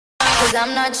'Cause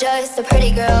I'm not just a pretty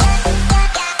girl.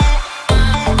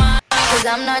 'Cause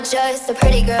I'm not just a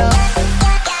pretty girl.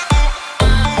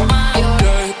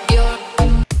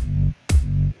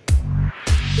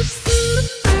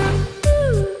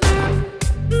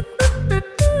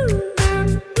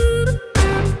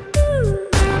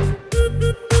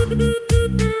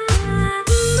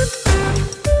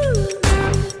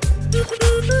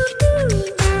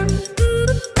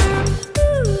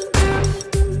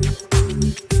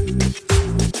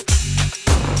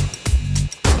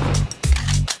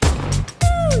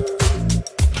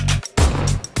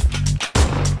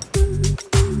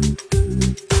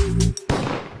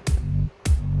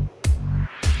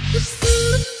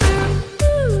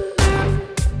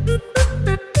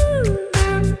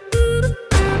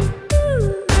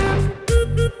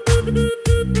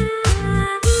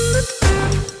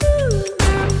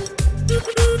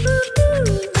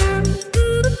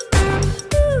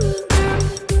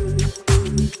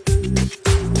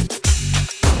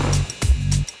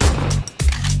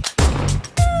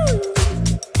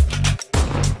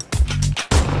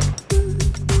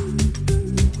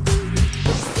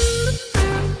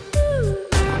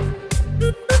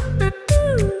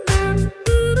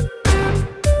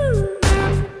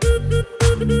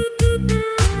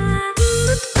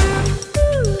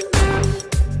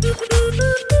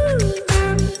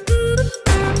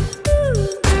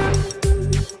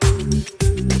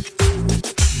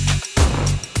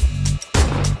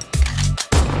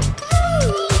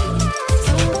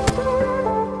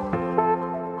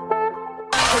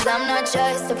 I'm not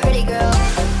just a pretty girl.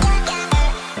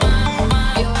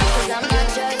 'Cause I'm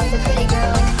not just a pretty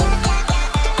girl.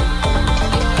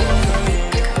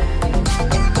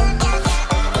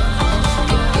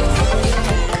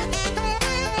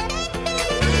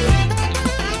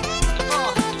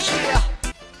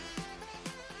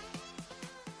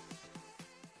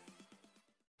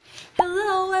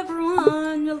 Hello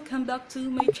everyone! Welcome back to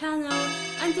my channel.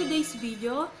 And today's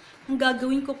video, ang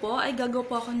gagawin ko po ay gagawa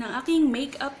po ako ng aking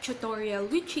makeup tutorial,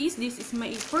 which is, this is my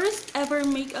first ever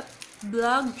makeup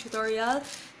vlog tutorial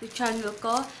sa channel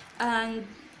ko. And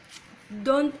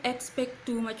don't expect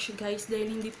too much guys, dahil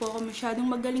hindi po ako masyadong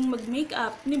magaling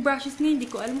mag-makeup. Ni brushes nga, hindi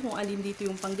ko alam kung alin dito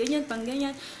yung pang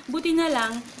ganyan. Buti na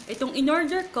lang, itong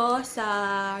in-order ko sa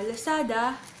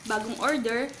Lazada, bagong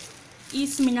order,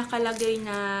 is minakalagay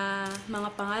na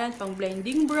mga pangalan, pang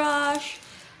blending brush,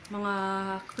 mga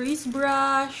crease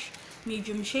brush,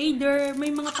 medium shader, may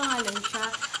mga pangalan siya.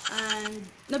 And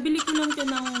nabili ko lang ito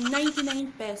ng 99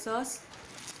 pesos.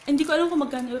 Hindi ko alam kung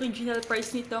magkano original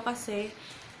price nito kasi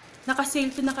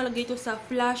naka-sale to, nakalagay ito sa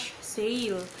flash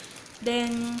sale.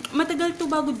 Then, matagal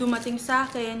to bago dumating sa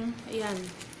akin. Ayan.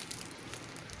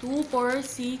 2, 4,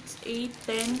 6, 8,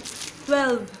 10,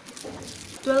 12.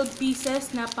 12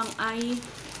 pieces na pang eye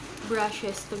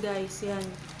brushes to guys. Yan.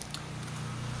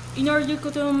 In-order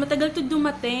ko to, matagal to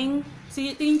dumating.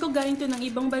 Tingin ko galing to ng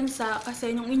ibang bansa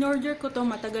kasi nung in-order ko to,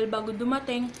 matagal bago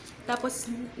dumating. Tapos,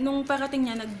 nung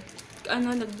parating niya,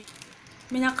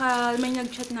 may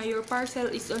nag-chat na, your parcel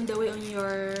is on the way on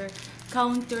your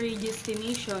country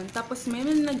destination. Tapos, may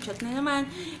nag-chat na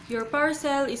naman, your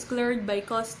parcel is cleared by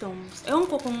customs. Ewan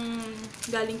ko kung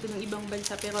galing to ng ibang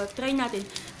bansa, pero try natin.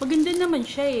 Maganda naman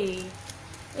siya eh.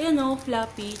 Ayan o,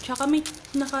 floppy. Tsaka may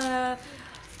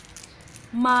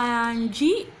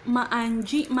Maangi,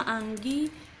 mange.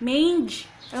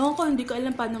 Ewan ko, hindi ko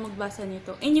alam paano magbasa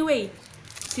nito. Anyway,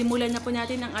 simulan na po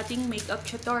natin ang ating makeup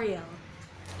tutorial.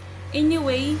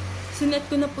 Anyway, sinet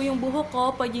ko na po yung buhok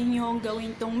ko. Pwede nyo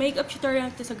gawin tong makeup tutorial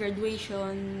natin sa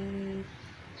graduation.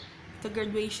 Sa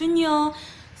graduation nyo,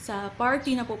 sa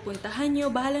party na pupuntahan nyo.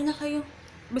 Bahala na kayo.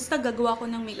 Basta gagawa ko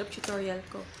ng makeup tutorial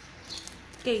ko.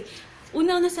 Okay.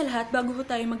 Una sa lahat, bago po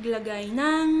tayo maglagay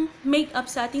ng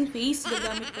makeup sa ating face,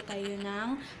 gagamit po tayo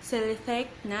ng Celethec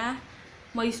na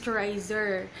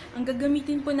moisturizer. Ang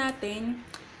gagamitin po natin,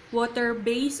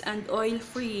 water-based and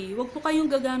oil-free. Huwag po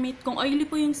kayong gagamit, kung oily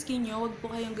po yung skin nyo, huwag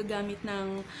po kayong gagamit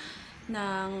ng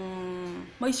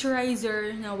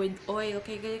moisturizer na with oil.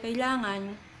 Okay,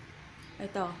 kailangan,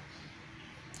 ito.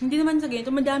 Hindi naman sa ganito,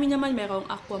 madami naman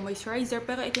merong aqua moisturizer,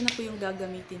 pero ito na po yung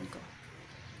gagamitin ko.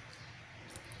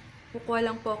 Kukuha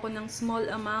lang po ako ng small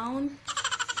amount.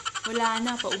 Wala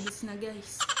na, paubos na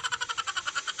guys.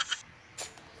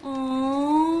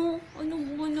 Oh, ano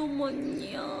ba naman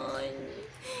yan?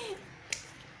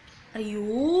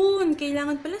 Ayun,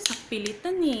 kailangan pala sa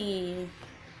pilitan eh.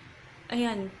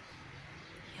 Ayan.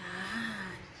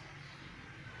 Yan.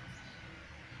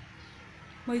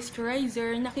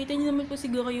 Moisturizer. Nakita niyo naman po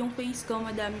siguro yung face ko.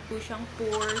 Madami po siyang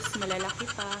pores. Malalaki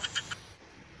pa.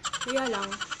 Kaya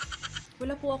lang,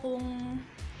 wala po akong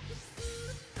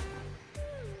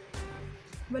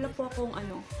Wala po akong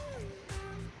ano.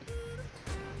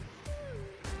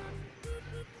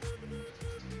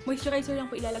 Moisturizer lang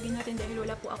po ilalagay natin dahil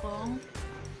wala po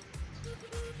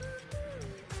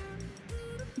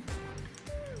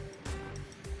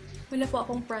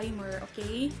akong primer,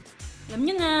 okay? Alam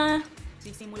nyo na,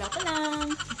 sisimula pa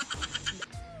lang.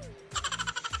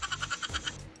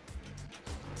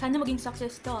 Sana maging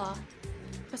success to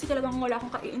Kasi talagang wala akong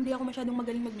hindi ako masyadong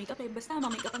magaling mag-makeup Basta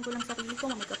ma-makeupan ko lang sarili ko,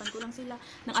 ma-makeupan ko lang sila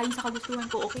nang ayon sa kagustuhan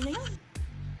ko, okay na yan.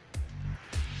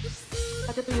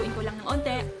 Patutuyuin ko lang ng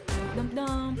onte.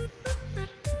 Dump.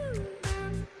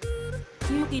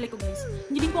 Yun yung kilay ko, guys.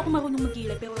 Hindi din po ako marunong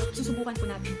magkilay, pero susubukan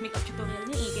ko natin. Makeup tutorial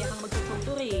niya kaya kang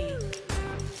mag-tutor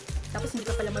Tapos hindi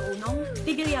ka pala marunong.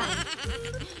 Tigil yan.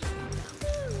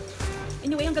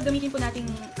 Anyway, ang gagamitin po nating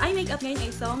eye makeup ngayon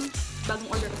ay isang bagong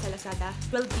order ko sa Lazada.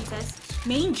 12 pieces.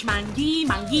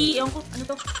 Mangi. Ewan ko, ano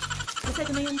to? Basta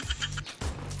ito na yun.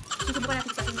 Susubukan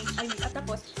natin sa ating eye makeup.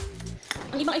 Tapos,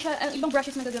 ang ibang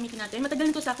brushes na gagamitin natin,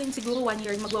 matagal nito sa akin, siguro 1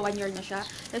 year, magwa 1 year na siya.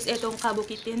 Tapos itong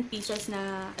Kabuki 10 pieces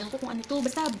na, ewan ko kung ano to,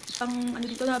 basta pang ano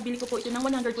dito, nabili ko po ito ng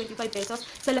 125 pesos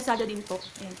sa Lazada din po.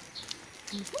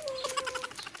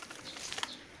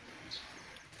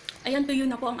 Ayan, tuyo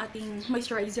na po ang ating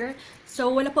moisturizer.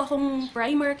 So, wala po akong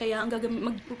primer, kaya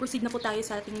mag-proceed na po tayo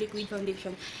sa ating liquid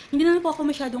foundation. Hindi na po ako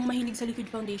masyadong mahilig sa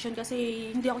liquid foundation kasi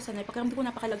hindi ako sanay. Pakiramdam ko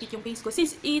napakalagkit yung face ko.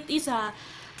 Since it is a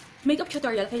makeup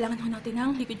tutorial, kailangan ho natin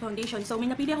ng liquid foundation. So, may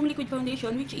napili akong liquid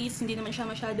foundation which is hindi naman siya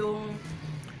masyadong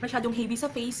heavy sa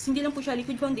face. Hindi lang po siya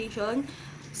liquid foundation.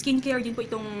 Skincare din po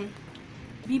itong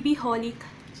BB Holic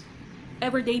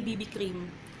Everyday BB Cream.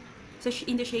 So,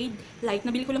 in the shade light.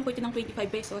 Nabili ko lang po ito ng 25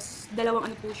 pesos. Dalawang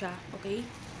ano po siya. Okay?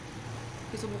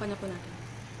 Susubukan na po natin.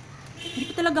 Hindi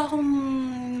po talaga akong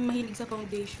mahilig sa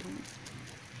foundation.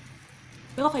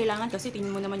 Pero kailangan kasi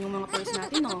tingnan mo naman yung mga pores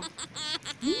natin,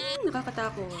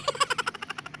 nakakatakot.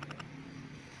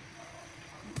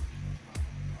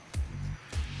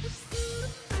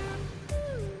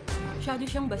 Masyado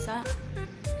siyang basa.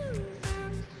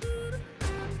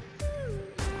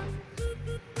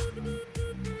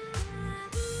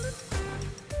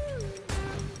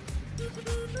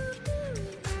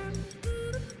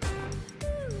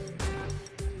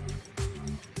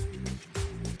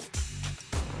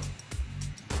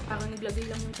 Parang naglagay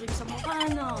lang yung cream sa mukha,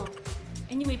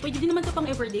 Anyway, pwede din naman ito pang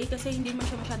everyday kasi hindi naman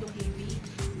siya masyadong heavy.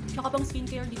 Tsaka pang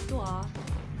skincare dito,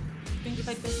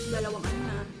 25 pesos dalawang ano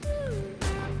na.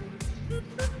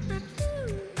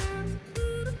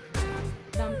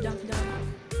 Dump.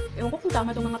 Ewan ko kung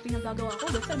tama itong mga pinagagawa ko.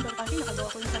 Basta importante, nakagawa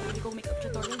ko yung sarili kong makeup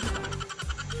tutorial, diba?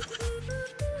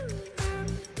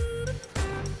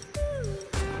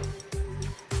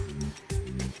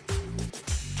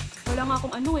 Wala nga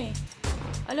akong ano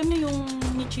Alam niyo yung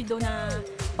Nichido na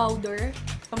powder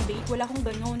pang bake, wala akong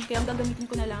ganun. Kaya ang gagamitin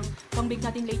ko na lang pang bake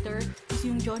natin later is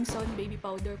yung Johnson baby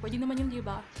powder. Pwede naman yun, di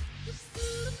ba?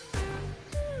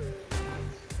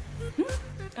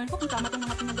 Ano ko kung tama itong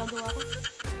mga pinagagawa ko.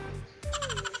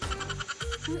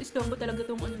 Istorbo talaga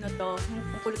itong ano na to, yung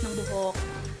kulot ng buhok.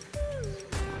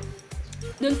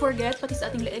 Don't forget, pati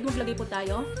sa ating leeg, maglagay po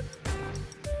tayo.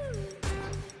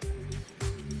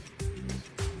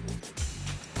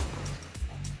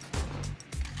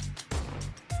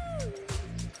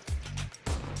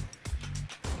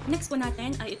 Next po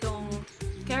natin ay itong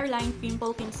Careline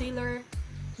Pimple Concealer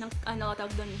ng tawag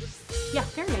doon. Yeah,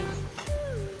 Careline.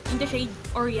 In the shade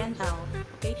Oriental.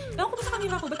 Okay? Ewan ko ba sa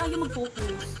camera ko, ba't ayaw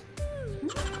mag-focus?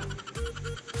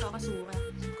 Kakasura.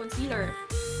 Concealer.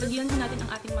 Lagyan po natin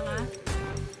ang ating mga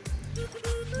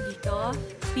dito,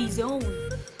 T-zone.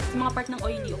 Sa mga part ng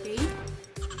oily, okay?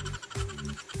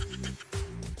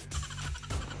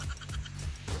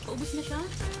 Paubos na siya.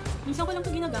 Minsan ko lang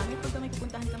ito ginagamit pagka may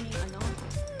pupuntahan kami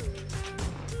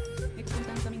may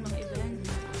pupuntahan kami mga event.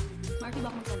 Maarte ba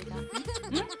ako magsalita?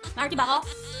 Maarte ba ako?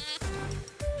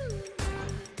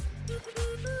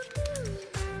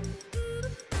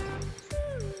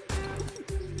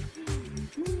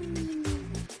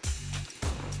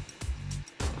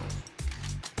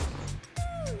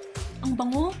 Ang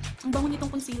bango. Ang bango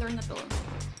nitong concealer na to.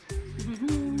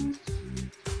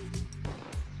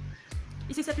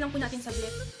 Isiset lang po natin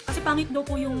saglit. Kasi pangit daw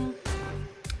po yung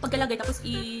pagkalagay tapos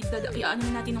i-ano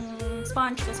natin ng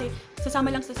sponge kasi sasama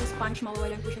lang sa sponge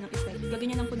mawawalan po siya ng effect.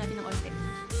 Gaganyan lang po natin ng onte.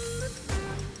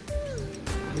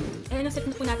 Ayan, naset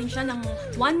na po natin siya ng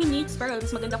 1 minute, pero mas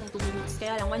maganda kung 2 minutes.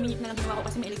 Kaya lang 1 minute na lang ginawa ko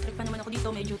kasi may electric pa naman ako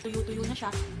dito, medyo tuyo-tuyo na siya.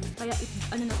 Kaya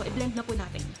i-blend na po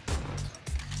natin.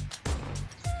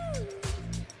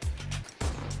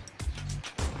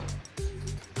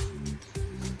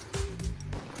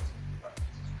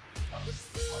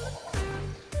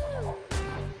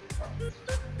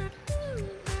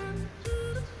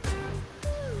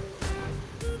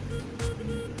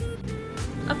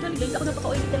 Actually guys, ako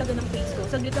napaka-oily talaga ng face ko.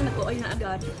 Saglit lang nag-oil na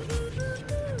agad.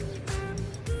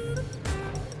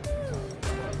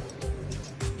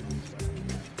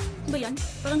 Ba yan?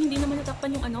 Parang hindi naman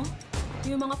natakpan yung ano,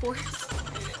 yung mga pores.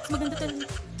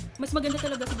 Mas maganda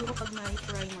talaga siguro pag may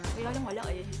primer. Kaya lang wala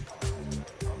eh.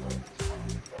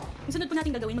 Yung sunod po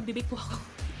natin gagawin, magbe-bake po ako.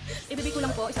 I-bake ko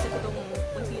lang po, isa-set ko itong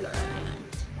concealer. Ayan.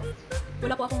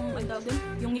 Wala po akong, ang tawag dun,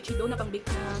 yung Nichido na pang-bake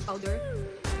na powder.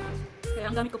 Kaya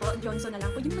ang gamit ko po, Johnson na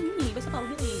lang. Pwede naman yun eh, basta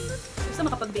powder eh. Basta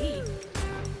makapag-bake.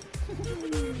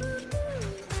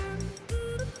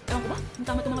 Ewan ko ba? Ang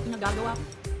tama itong mga pinagagawa ko.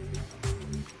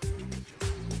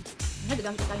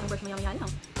 Gagamit tayo ng brush maya-maya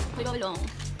lang. Kaya lang,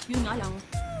 yun nga lang.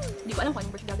 Hindi ko alam kung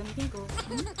anong brush gagamitin ko.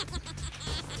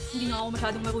 Hindi na ako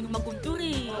masyadong marunong mag-contour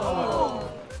eh.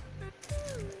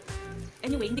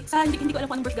 Anyway, hindi ko alam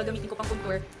kung anong brush gagamitin ko pang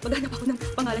contour. Maghanap ako ng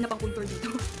pangalan na pang contour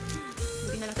dito.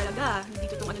 Buti na lang talaga. Hindi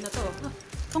dito itong ano na to.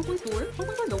 Pang contour? Pang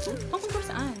contour daw to? Pang contour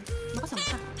saan? Baka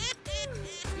samsa.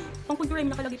 Pang contour ay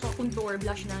nakalagay po contour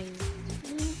blush 9.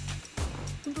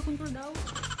 Contour daw.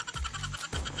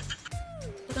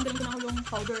 Tatanggalin ko na ako yung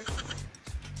powder.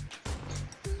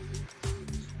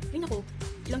 Ay nako,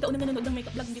 ilang taon na nanonood ng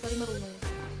makeup vlog, hindi pa rin marunong.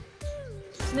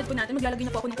 Sunod po natin, maglalagay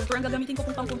na po ako ng contour. Ang gagamitin ko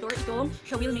pang contour, itong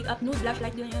Shawil Makeup Nude Blush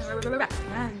Light. Yan.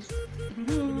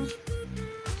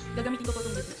 Gagamitin ko po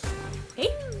itong business.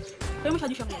 Okay? Pero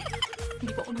masyado siyang light.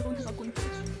 Hindi po ako marunong mag-contour.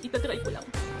 Itatry ko lang.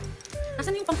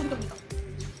 Nasaan yung pang contour dito?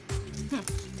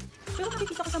 Pero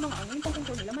nakikita ko sa mga ano, yung pang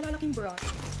contour nila, malalaking brush.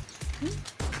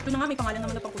 Ito na nga, may pangalan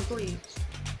naman na pang contour eh.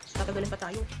 Tatagalan pa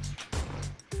tayo.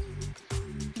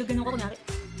 Gaganon ko kunwari.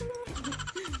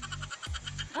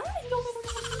 Ay, loko ko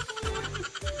naman.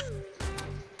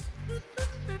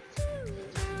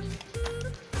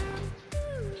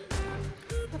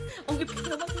 Ang ipit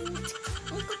naman.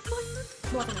 Ang kapal.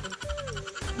 Buwasan natin.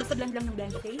 Basta blend lang ng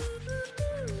blend, okay?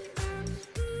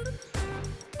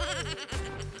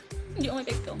 Hindi ako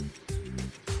epekto.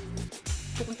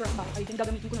 Pupuntura ba ako kayo?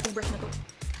 Gagamitin ko na itong brush na to.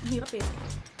 Ang hirap eh.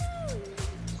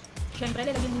 Siyempre,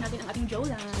 lalagyan din natin ang ating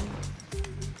Jolan.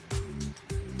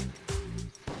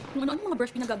 Kung ano-ano mga brush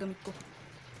pinagagamit ko.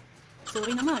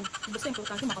 Sorry naman. Basta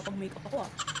importante makapag-makeup ako ah.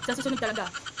 Sa susunod talaga,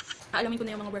 aalamin ko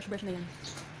na yung mga brush na yan.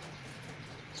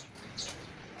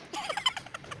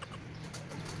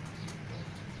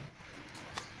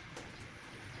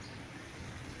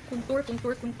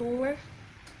 Contour.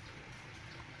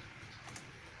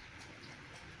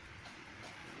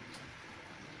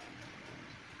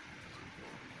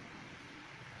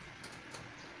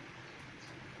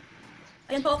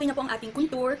 Ayan po, okay na po ang ating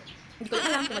contour. Hindi ko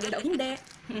lang alam kung maganda o hindi.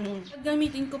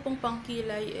 Gagamitin ko pong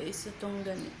pangkilay is itong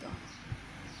ganito.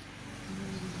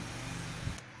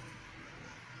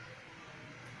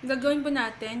 Gagawin po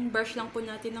natin, brush lang po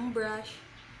natin ng brush.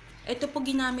 Ito po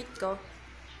ginamit ko.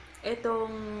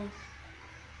 Itong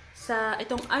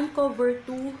Uncover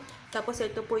 2. Tapos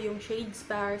ito po yung shades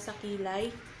para sa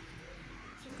kilay.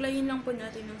 Suklayin lang po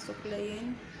natin ng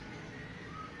suklayin.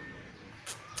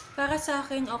 Para sa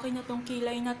akin, okay na tong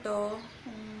kilay na to.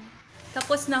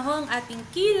 Tapos na ho ang ating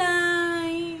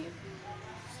kilay.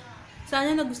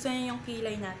 Sana nagustuhan niyo yung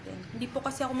kilay natin. Hindi po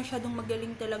kasi ako masyadong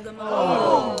magaling talaga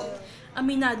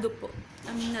Aminado po.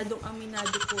 Aminado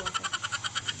po ako.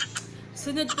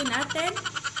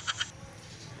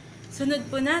 Sunod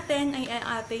po natin ay ang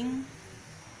ating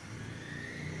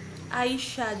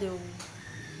eyeshadow.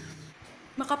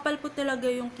 Makapal po talaga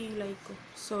yung kilay ko.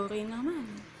 Sorry naman.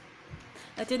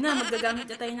 At yun na, magagamit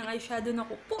na tayo ng eyeshadow na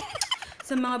po.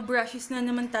 Sa mga brushes na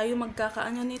naman tayo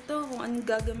magkakaano nito. Kung anong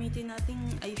gagamitin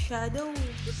nating eyeshadow.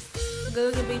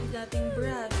 Gagamitin nating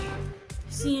brush.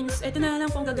 Since, ito na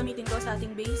lang po ang gagamitin ko sa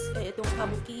ating base. Itong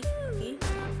kabuki. Okay?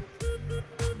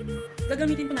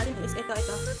 Gagamitin po natin is ito.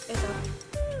 Ito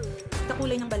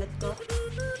kulay ng balat ko.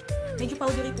 Medyo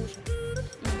powdery po siya.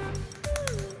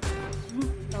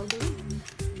 Powdery.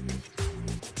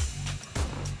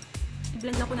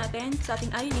 I-blend lang po natin sa ating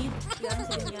eyelid. Yan,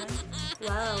 sa ganyan.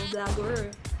 Wow,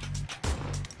 vlogger.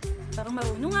 Parang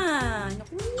marunong ah.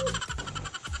 Naku.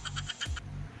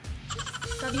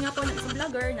 Sabi nga po ng isang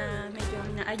vlogger na medyo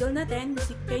na-idol natin,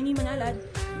 si Kenny Manalad,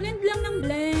 blend lang ng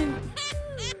blend.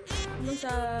 Hanggang sa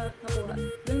nakuha.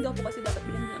 Ganun daw po kasi dapat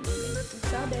blend lang ng blend.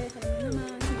 Sabi, alam mo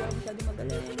naman, hindi ako masyado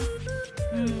magaling.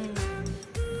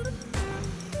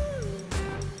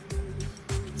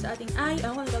 Sa ating eye,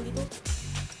 ano tawag dito?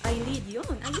 Eyelid,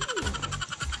 yun, eyelid.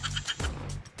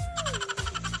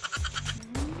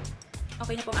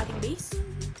 Okay na po ang ating base.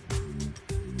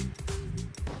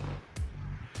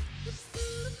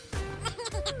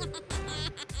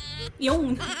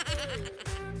 Yung!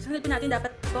 Sunod po natin,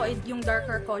 dapat po ay yung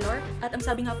darker color. At ang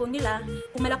sabi nga po nila,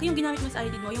 kung malaki yung ginamit mo sa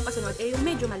eyelid mo, yung kasunod, eh yung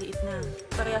medyo maliit na.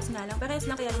 Parehas nga lang. Parehas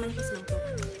lang, kaya manipis lang to.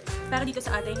 Para dito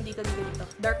sa atin, dito.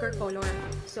 Darker color.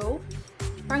 So,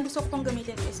 parang gusto ko pong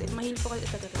gamitin is, mahilig po kayo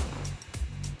ito.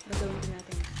 Gagawin ko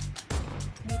natin.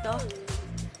 Dito.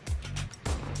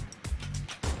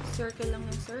 Circle lang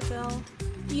ng circle.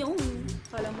 Yung!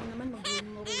 Kala mo naman, mag-room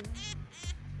mo rin.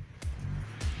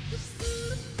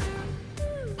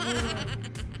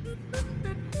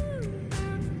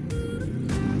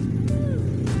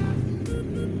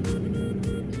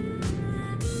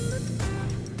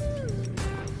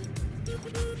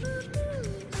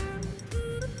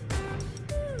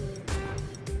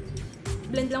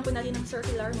 Blend lang po natin ng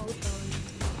circular motion.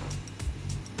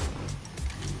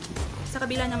 Sa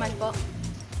kabila naman po.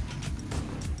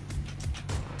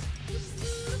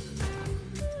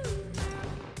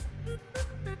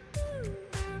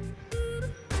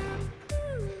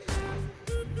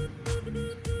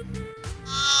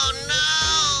 Oh no!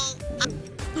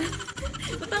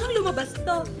 Parang lumabas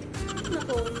to.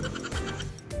 Nako.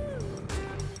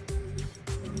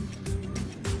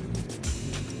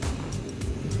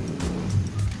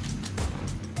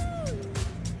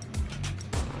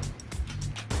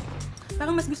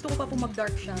 Parang mas gusto ko pa po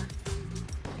mag-dark siya.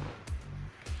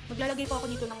 Maglalagay po ako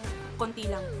nito ng konti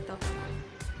lang. Ito.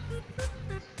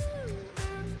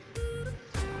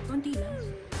 Konti lang.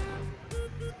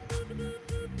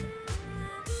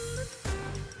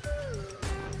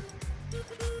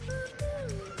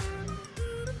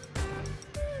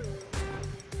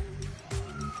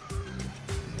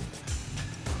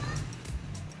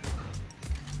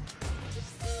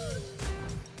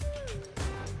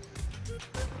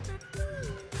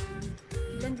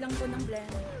 Blend lang po ng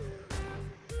blend.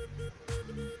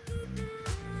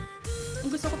 Ang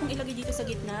gusto ko pong ilagay dito sa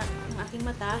gitna ng aking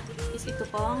mata is ito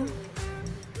pong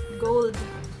gold.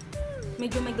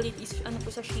 Medyo may glitter, ano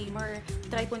po sa shimmer.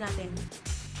 Try po natin.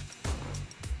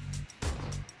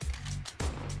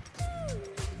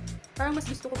 Parang mas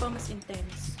gusto ko pa mas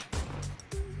intense.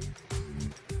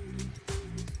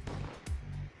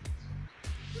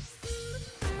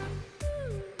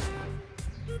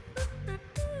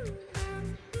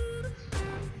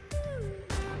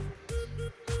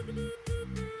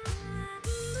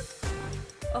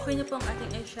 Okay na po ang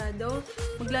ating eyeshadow.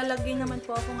 Maglalagay naman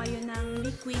po ako ngayon ng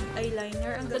liquid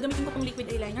eyeliner. Ang gagamitin ko pong liquid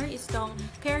eyeliner is tong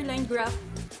Careline Graph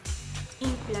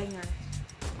Ink Liner.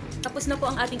 Tapos na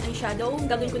po ang ating eyeshadow.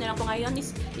 Gagawin ko na lang po ngayon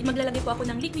is maglalagay po ako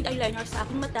ng liquid eyeliner sa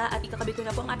aking mata at ikakabit ko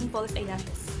na po ang ating false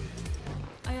eyelashes.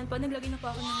 Ayan po, naglagay na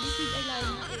po ako ng liquid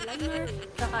eyeliner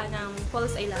saka ng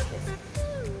false eyelashes.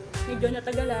 Medyo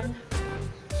natagalan.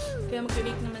 Kaya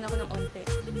mag-bake naman ako ng onte.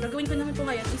 Gagawin ko naman po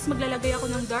ngayon is maglalagay ako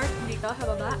ng dark dito sa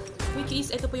baba. Which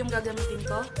is, ito po yung gagamitin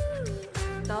ko.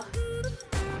 Ito.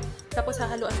 Tapos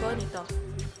hahaluan ko nito.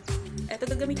 Ito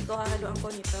gagamitin ko, hahaluan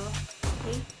ko nito.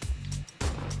 Okay?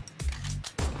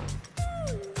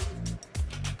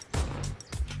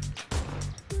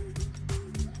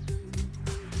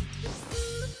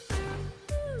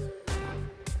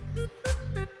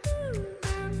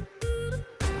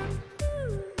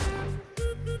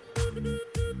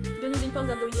 Ganun din po ang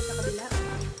gagawin ko sa kabila.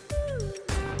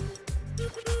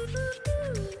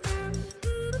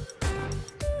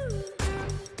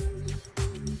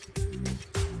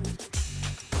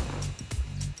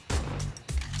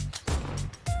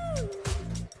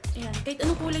 Ayan. Kahit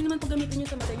anong kulay naman po gamitin nyo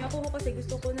sa mata nyo. Ako kasi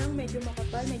gusto ko ng medyo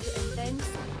makapal, medyo intense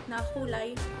na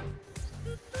kulay.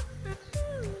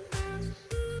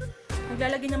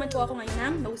 Maglalagay naman po ako ngayon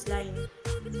ng nose line.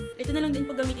 Ito na lang din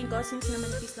po gamitin ko since naman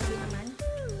manipis lang din naman.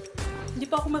 Hindi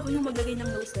pa ako marunong maglagay ng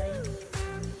nose line.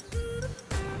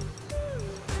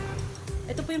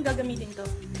 Ito po yung gagamitin ko.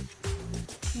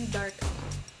 Yung dark.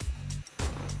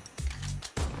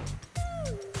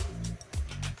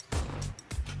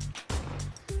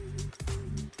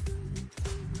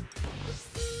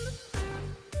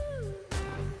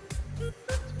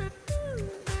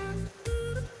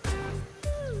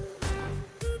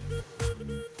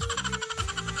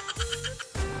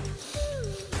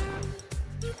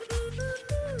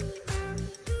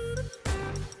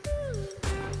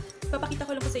 Papakita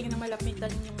ko lang po sa inyo ng malapitan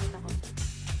yung mata ko.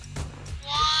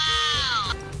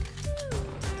 Wow!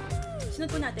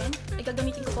 Sunod po natin, ay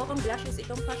gagamitin ko po akong blushes.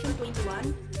 Itong Fashion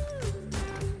 21.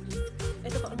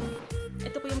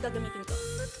 Ito po yung gagamitin ko.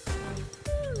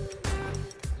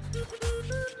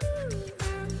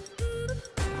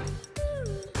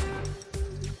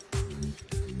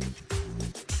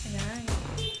 Ayan.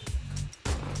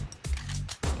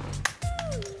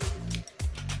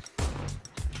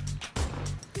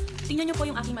 Tingnan nyo po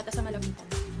yung aking mata sa malapitan.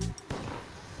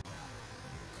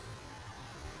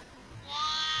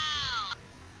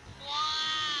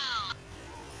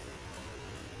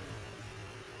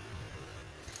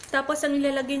 Tapos, ang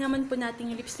nilalagay naman po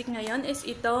natin yung lipstick ngayon is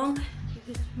itong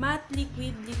matte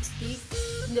liquid lipstick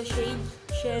in the shade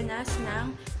Shenas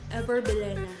ng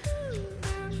Everbelena.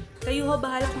 Kayo ho,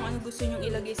 bahala kung ano gusto nyong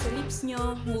ilagay sa lips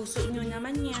nyo. Muso nyo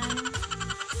naman yan.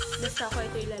 Basta ako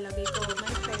ito ilalagay ko.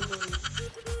 My favorite.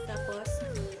 Tapos,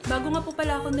 bago nga po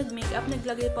pala ako nag-makeup,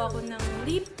 naglagay po ako ng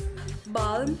lip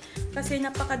balm. Kasi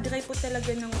napaka-dry po talaga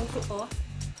ng muso ko.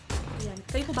 Ayan.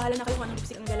 Kayo po bahala na kayo kung anong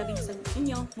lipstick ang lalagay nyo sa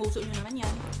inyo. Muso nyo naman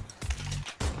yan.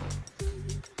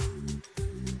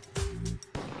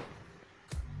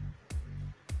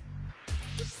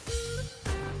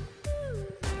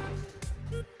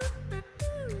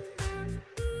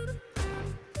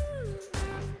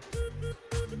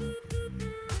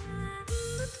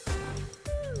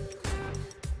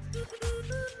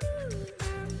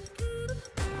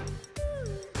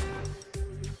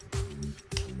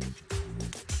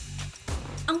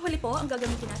 Ang huli po, ang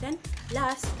gagamitin natin,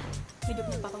 last, medyo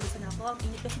pinapapawisan ako, ang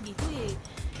init kasi dito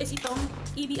is itong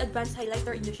EB Advanced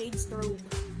Highlighter in the shade Strobe.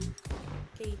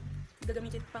 Okay,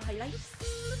 gagamitin pang highlight.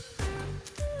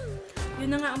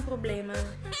 Yun na nga ang problema,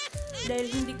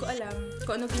 dahil hindi ko alam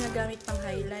kung ano ginagamit pang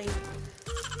highlight.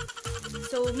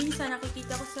 So, minsan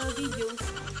nakikita ko sa videos,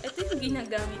 ito yung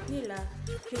ginagamit nila.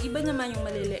 Yung iba naman yung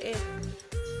maliliit.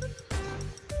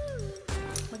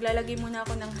 Maglalagay muna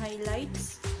ako ng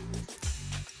highlights.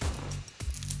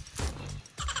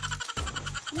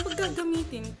 Ano ba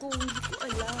gagamitin ko? Hindi ko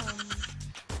alam.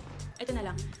 Ito na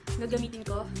lang. Gagamitin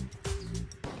ko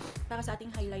para sa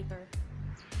ating highlighter.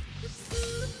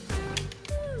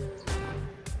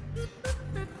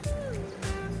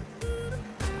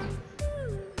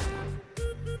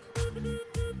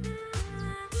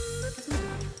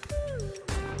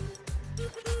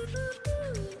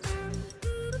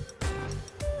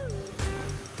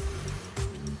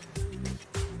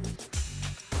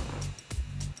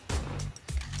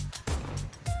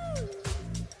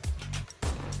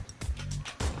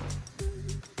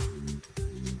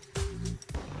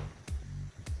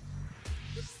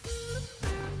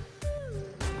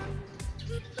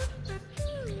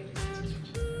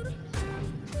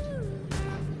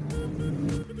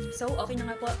 So, okay na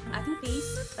nga po ang ating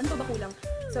face. Ano pa ba kulang?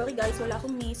 Sorry guys, wala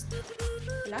akong mist.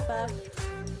 Wala pa.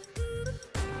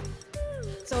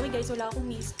 Sorry guys, wala akong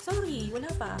mist. Sorry, wala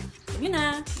pa. Yun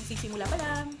na, magsisimula pa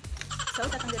lang. So,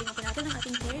 tatanggalin na po natin ang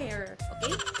ating hair.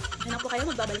 Okay? Diyan po kayo,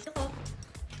 magbabalik ako.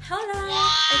 Hala!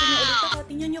 Ito na ulit ako.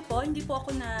 Tingnan nyo po, hindi po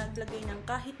ako naglagay ng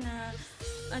kahit na,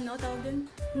 tawag dun?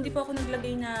 Hindi po ako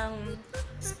naglagay ng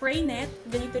spray net.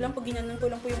 Ganito lang po, ginanon ko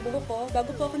lang po yung buhok ko.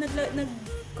 Bago po ako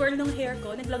nag-curl ng hair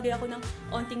ko, naglagay ako ng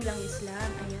onting langis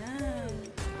lang. Ayan.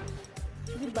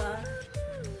 Diba?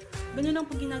 Ganyan lang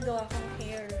po ginagawa kong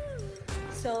hair.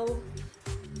 So,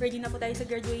 ready na po tayo sa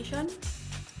graduation?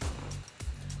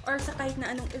 Or sa kahit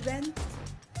na anong event?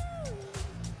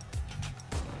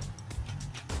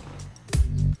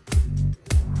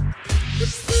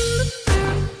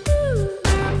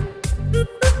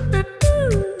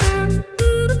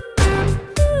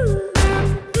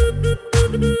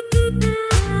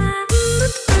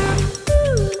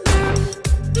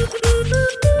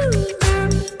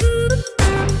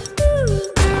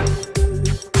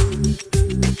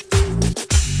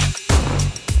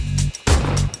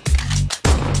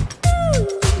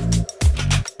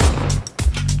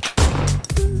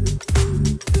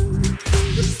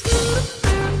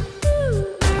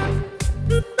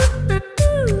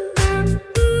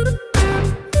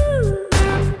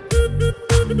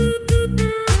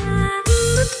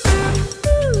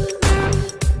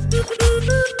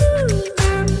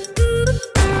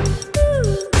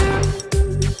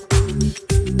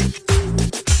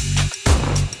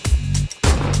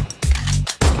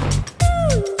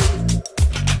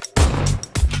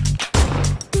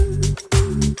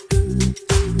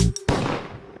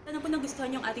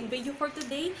 Yung ating video for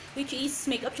today, which is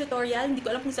makeup tutorial. Hindi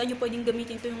ko alam kung saan nyo pwedeng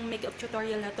gamitin ito yung makeup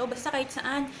tutorial na to. Basta kahit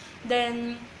saan.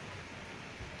 Then,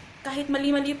 kahit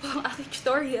mali-mali po ang aking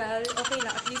tutorial, okay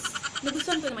lang. At least,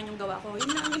 nagustuhan ko naman yung gawa ko. Yun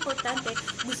lang ang importante.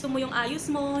 Gusto mo yung ayos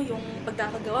mo, yung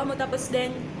pagkakagawa mo. Tapos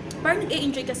then, parang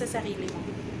nag-e-enjoy ka sa sarili mo.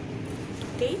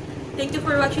 Okay? Thank you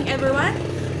for watching everyone.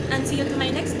 And see you to my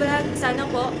next vlog. Sana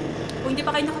po, kung hindi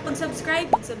pa kayo nakapag-subscribe,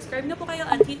 mag-subscribe na po kayo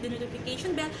and hit the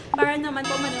notification bell para naman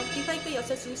po ma-notify kayo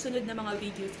sa susunod na mga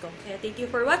videos ko. Kaya thank you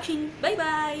for watching.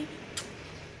 Bye-bye!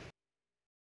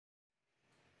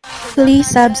 Please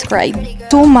subscribe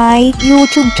to my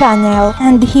YouTube channel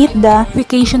and hit the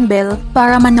notification bell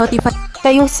para ma-notify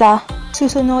kayo sa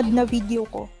susunod na video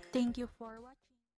ko. Thank you for watching.